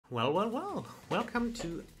Well. Welcome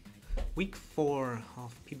to week 4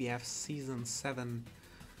 of PBF season 7.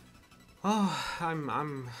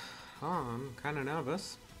 I'm kind of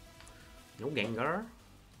nervous. No Gengar.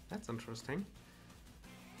 That's interesting.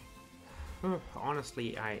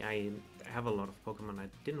 Honestly, I have a lot of Pokemon I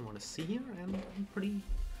didn't want to see here, and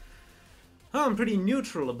I'm pretty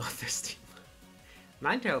neutral about this team.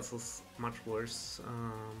 Ninetales is much worse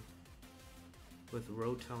with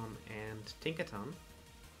Rotom and Tinkaton.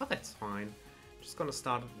 But that's fine. Just gonna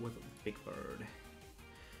start with Big Bird.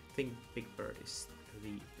 I think Big Bird is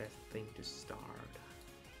the best thing to start.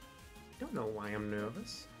 Don't know why I'm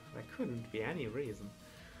nervous. There couldn't be any reason.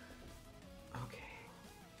 Okay.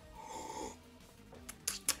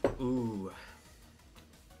 Ooh.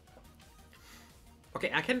 Okay,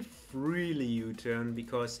 I can freely U-turn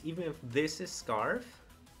because even if this is Scarf.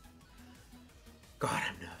 God,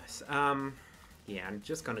 I'm nervous. Yeah, I'm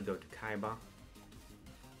just gonna go to Kaiba.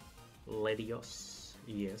 Ledios,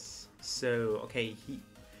 yes. So, okay,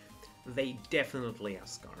 they definitely are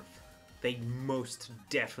Scarf. They most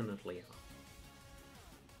definitely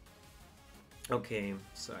are. Okay,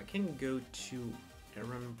 so I can go to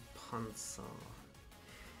Aaron Panzer.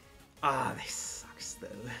 Ah, this sucks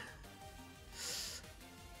though.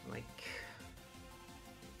 Like,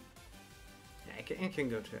 yeah, I can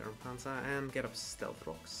go to Aaron Panzer and get up Stealth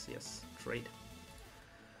Rocks. Yes, trade.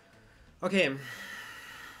 Okay.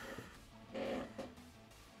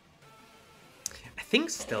 I think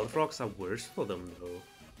Stealth Rocks are worse for them though.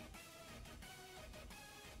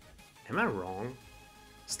 Am I wrong?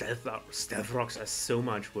 Stealth Rocks are so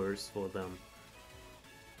much worse for them.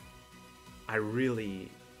 I really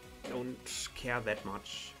don't care that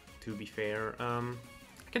much, to be fair. I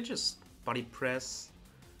can just Body Press,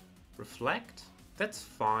 Reflect. That's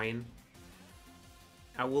fine.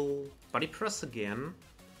 I will Body Press again.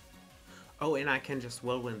 Oh, and I can just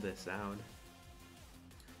Whirlwind this out.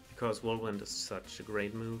 Because Whirlwind is such a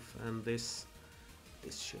great move, and this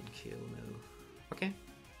shouldn't kill, no. Okay,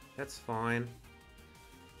 that's fine.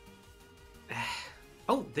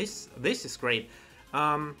 Oh, this is great.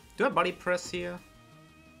 Do I Body Press here?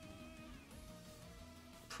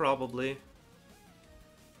 Probably.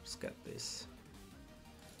 Just get this.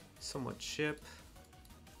 Somewhat chip.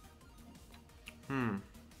 Now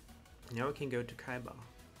we can go to Kaiba.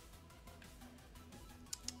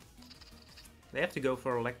 They have to go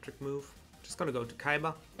for electric move. Just gonna go to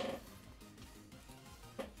Kaiba.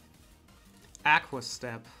 Aqua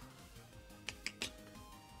Step.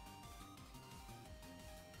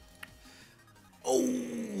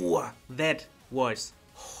 Oh, that was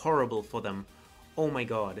horrible for them. Oh my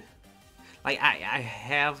god. Like I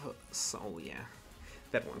have so yeah.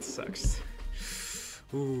 That one sucks.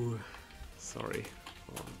 Ooh, sorry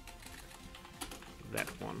for that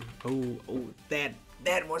one. Oh,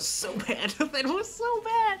 that was so bad. That was so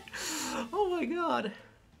bad. Oh my god.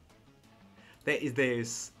 There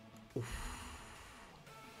is.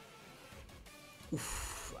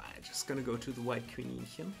 Oof. I'm just gonna go to the White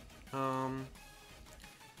Queenchen.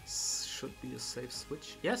 Should be a safe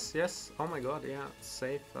switch. Yes. Oh my god, yeah,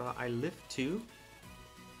 safe. I live 2.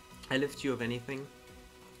 I live 2 of anything.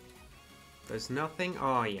 There's nothing.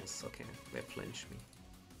 Oh yes, okay. They flinch me.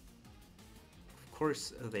 Of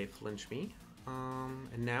course they flinch me.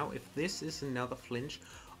 And now if this is another flinch,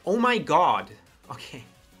 oh my god, okay.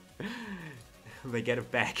 They get it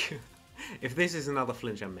back. If this is another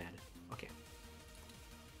flinch, I'm mad. Okay.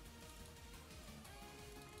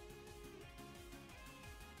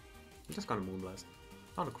 I'm just gonna Moonblast.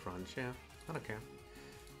 Not a crunch, yeah. I don't care.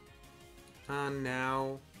 And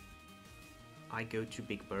now I go to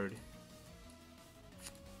Big Bird.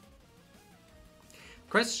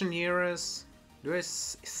 Question here is,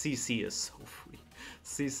 CC is so free.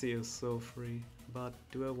 CC is so free. But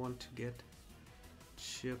do I want to get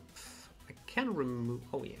chip? I can remove.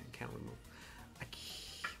 Oh yeah, I can remove.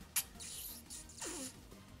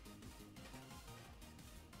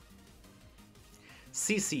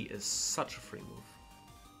 CC is such a free move.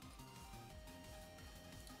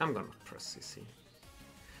 I'm gonna press CC.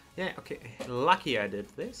 Yeah, okay. Lucky I did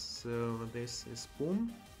this. So this is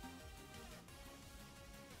boom.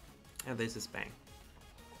 And this is bang.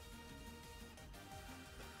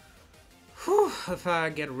 Whew, if I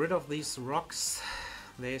get rid of these rocks,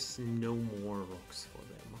 there's no more rocks for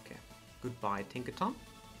them. Okay. Goodbye, Tinkaton.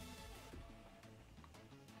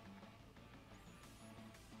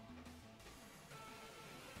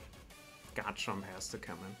 Garchomp has to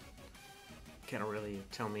come in. Can't really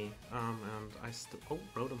tell me. And I still. Oh,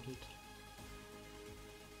 Rotom Heat.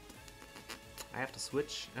 I have to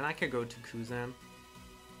switch, and I can go to Kuzan.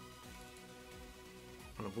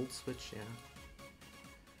 On a Volt switch, yeah.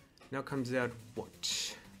 Now comes out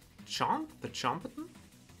what? Chomp? The Chomperton?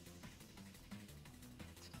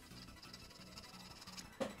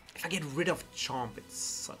 If I get rid of Chomp, it's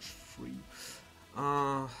such free.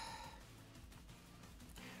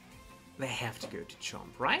 They have to go to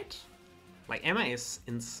Chomp, right? Like, Emma is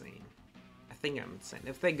insane. I think I'm insane.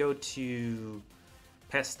 If they go to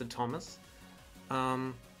Pastor Thomas,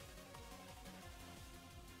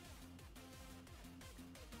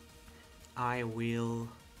 I will...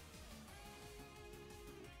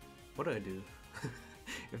 What do I do?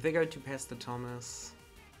 If they go to Pastor Thomas...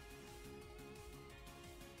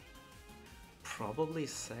 Probably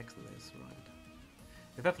sack this, right?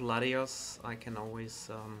 If I have Latios, I can always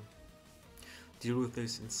deal with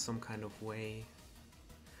this in some kind of way.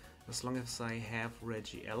 As long as I have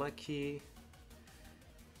Regieleki,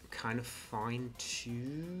 kind of fine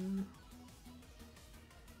too.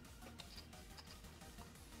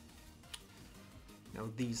 Now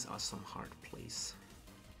these are some hard plays.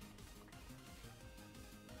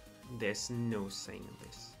 There's no saying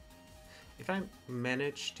this. If I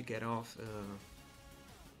manage to get off a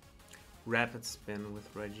rapid spin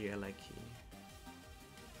with Regieleki,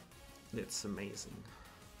 that's amazing.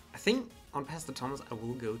 I think on Pastor Thomas I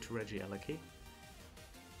will go to Regieleki.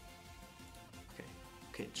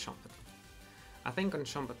 Okay, Chomperton. I think on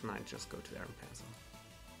Chomperton I just go to Aeropasa.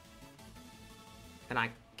 And I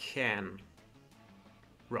can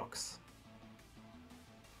Rocks.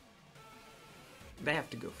 They have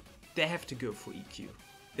to go for EQ.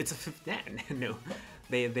 It's a fifth. No.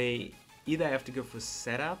 They either have to go for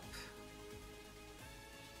setup,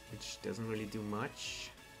 which doesn't really do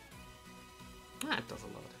much. It does a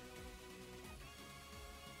lot.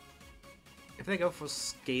 If they go for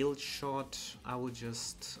scale shot, I will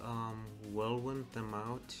just whirlwind them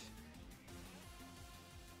out.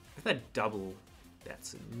 If they double,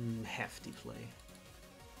 that's a hefty play.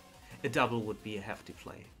 A double would be a hefty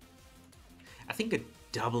play. I think a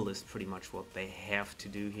double is pretty much what they have to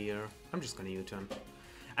do here. I'm just gonna U-turn.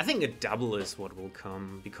 I think a double is what will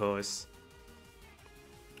come, because...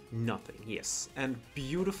 Nothing, yes. And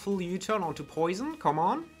beautiful U-turn onto poison, come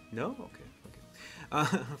on. No? Okay.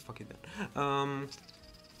 Fuck it then.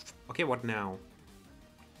 Okay, what now?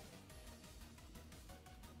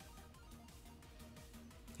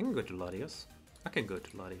 I can go to Latios.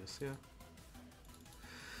 Yeah.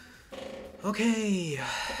 Okay,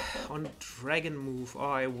 on dragon move. Oh,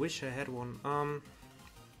 I wish I had one.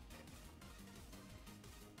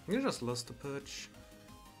 You just lost the perch.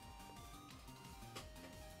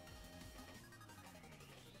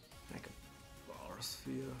 Like a bar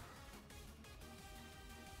sphere.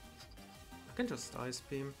 I can just ice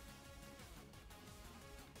beam.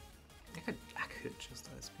 I could just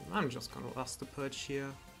ice beam. I'm just gonna lost the perch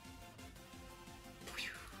here.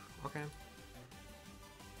 Okay.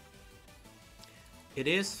 It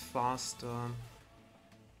is faster.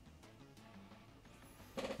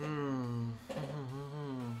 I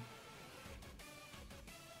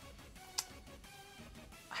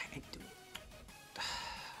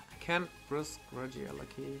can't risk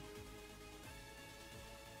Regieleki.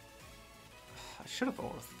 I should have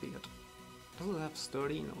overfeared. Does it have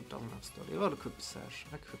sturdy? No, it doesn't have sturdy. Well, it could be sash.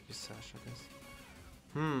 I guess.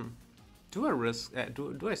 Do I risk?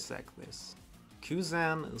 Do I sack this?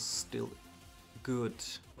 Kuzan is still good.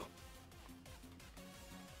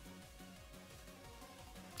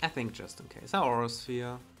 I think just in case. Our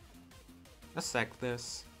Sphere. Let's sack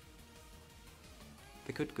this.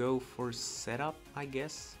 They could go for setup, I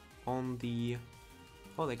guess, on the...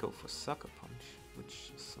 Oh, they go for Sucker Punch,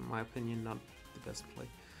 which is, in my opinion, not the best play.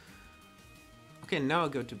 Okay, now I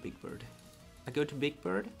go to Big Bird.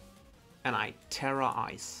 And I Terra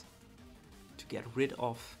Ice to get rid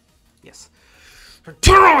of... Yes.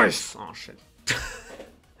 Terra Ice! Oh, shit.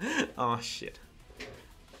 Oh, shit.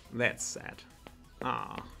 That's sad.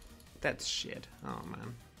 Ah, oh, that's shit. Oh,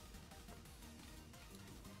 man.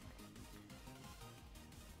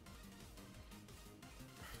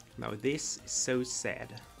 Now this is so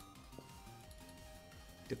sad.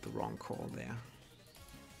 Did the wrong call there.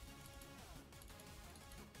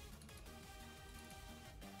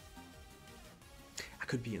 I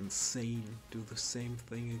could be insane, do the same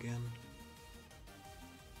thing again.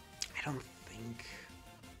 I don't think.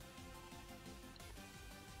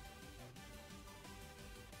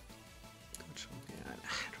 Yeah,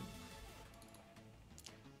 I don't.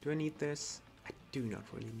 Do I need this? I do not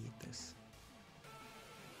really need this.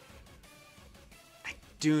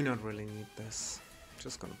 Do not really need this.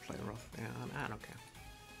 Just gonna play rough there. I don't care.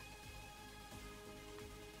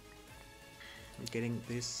 I'm getting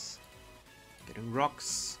this. Getting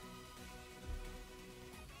rocks.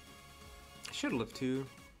 I should live too.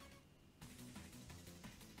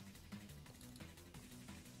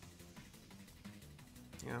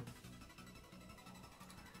 Yeah.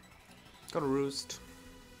 Got a roost.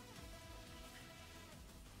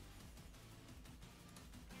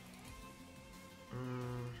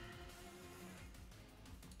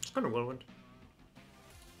 Just gonna whirlwind.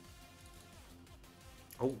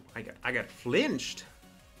 Oh, I got flinched.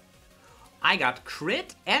 I got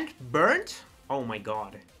crit and burnt. Oh my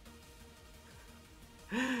god.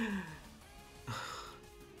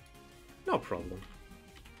 No problem.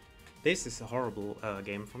 This is a horrible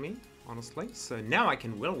game for me, honestly. So now I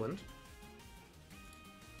can whirlwind.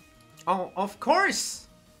 Oh, of course!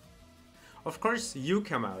 Of course you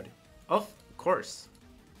come out. Of course.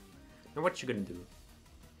 Now what you gonna do?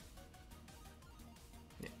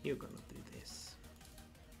 Yeah, you're gonna do this.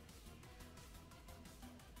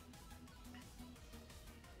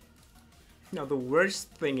 Now the worst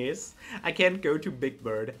thing is, I can't go to Big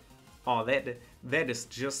Bird. Oh, that is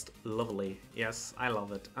just lovely. Yes, I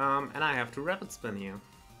love it. And I have to rapid spin here.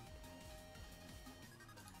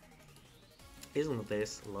 Isn't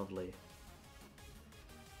this lovely?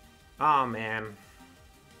 Oh man.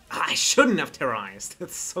 I shouldn't have terrorized.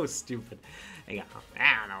 It's so stupid. Yeah,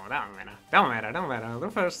 no, don't matter. Don't matter, don't matter. The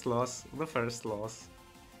first loss. The first loss.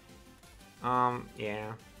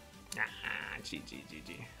 Yeah. GG,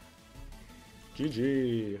 GG.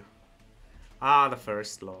 GG. The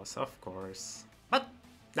first loss, of course. But,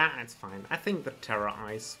 nah, it's fine. I think the Terra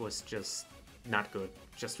Ice was just not good.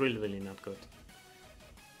 Just really, really not good.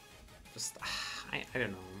 Just, I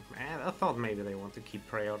don't know. I thought maybe they want to keep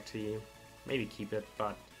priority. Maybe keep it,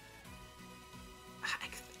 but...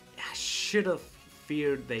 I should have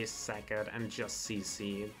feared they sack it and just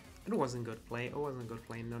CC. It wasn't good play. It wasn't good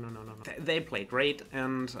play. No. They played great,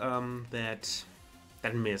 and that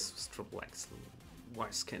miss was triple excellent.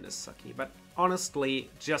 Was kind of sucky, but honestly,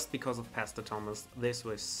 just because of Pastor Thomas, this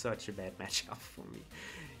was such a bad matchup for me.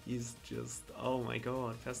 He's just, oh my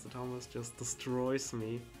god, Pastor Thomas just destroys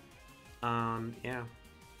me. Yeah,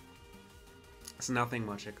 there's nothing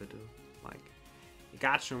much I could do. Like,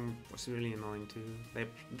 Gachum was really annoying too.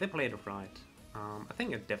 They played it right. I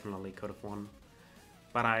think I definitely could have won,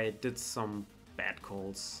 but I did some bad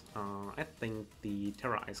calls. I think the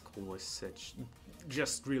Terra Ice call was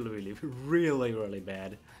just really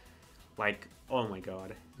bad. Like, oh my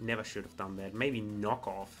god, never should have done that. Maybe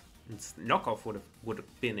knockoff. Knockoff would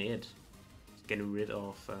have been it. Getting rid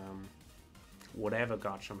of whatever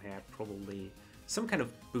Garchomp had, probably some kind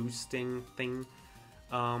of boosting thing.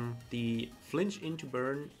 The flinch into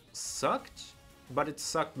burn sucked, but it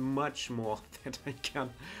sucked much more that I can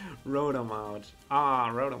Rotom out.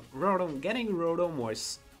 Rotom, getting Rotom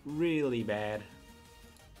was really bad.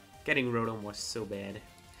 Getting Rotom was so bad.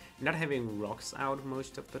 Not having rocks out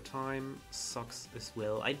most of the time sucks as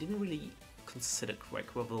well. I didn't really consider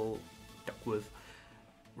Quacklevel Duckworth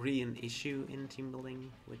really an issue in team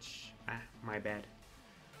building, which, my bad.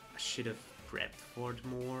 I should have prepped for it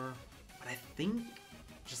more, but I think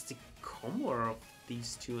just the combo of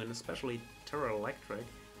these two, and especially Terra Electric,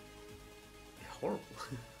 horrible.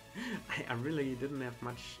 I really didn't have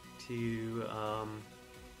much to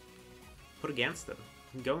put against it.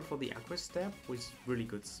 Going for the Aqua Step was really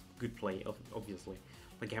good play, obviously.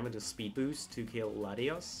 Like having the speed boost to kill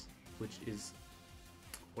Latios, which is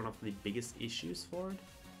one of the biggest issues for it.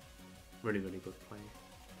 Really good play.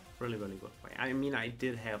 Really good play. I mean, I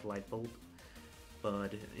did have Light Bulb,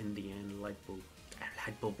 but in the end, Light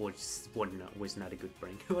Bulb was not a good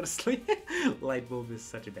bring, honestly. Light Bulb is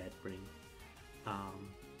such a bad bring.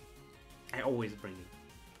 I always bring it,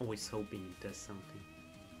 always hoping it does something,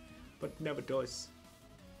 but never does.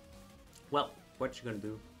 Well, what you gonna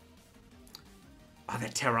do? Oh,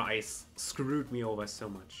 that Terra Ice screwed me over so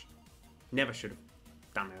much. Never should have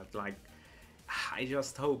done it. Like, I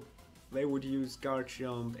just hope they would use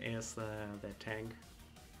Garchomp as their tank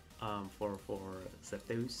for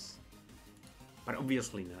Zapdos, but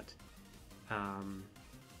obviously not.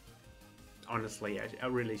 Honestly, I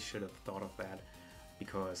really should have thought of that,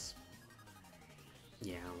 because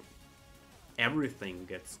yeah, everything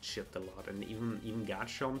gets chipped a lot, and even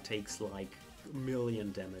Garchomp takes like a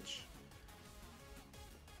million damage.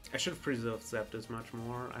 I should have preserved Zapdos much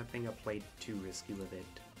more. I think I played too risky with it,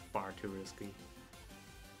 far too risky.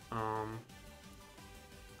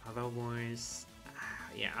 Otherwise,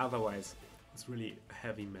 yeah, otherwise it's really a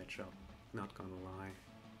heavy matchup, not gonna lie.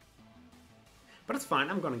 But it's fine,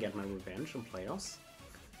 I'm gonna get my revenge in playoffs.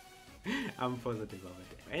 I'm positive of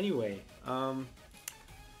it. Anyway,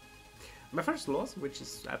 my first loss, which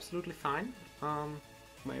is absolutely fine.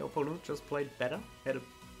 My opponent just played better, had a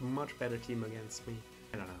much better team against me.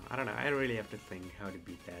 I don't know, I really have to think how to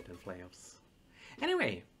beat that in playoffs.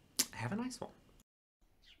 Anyway, have a nice one.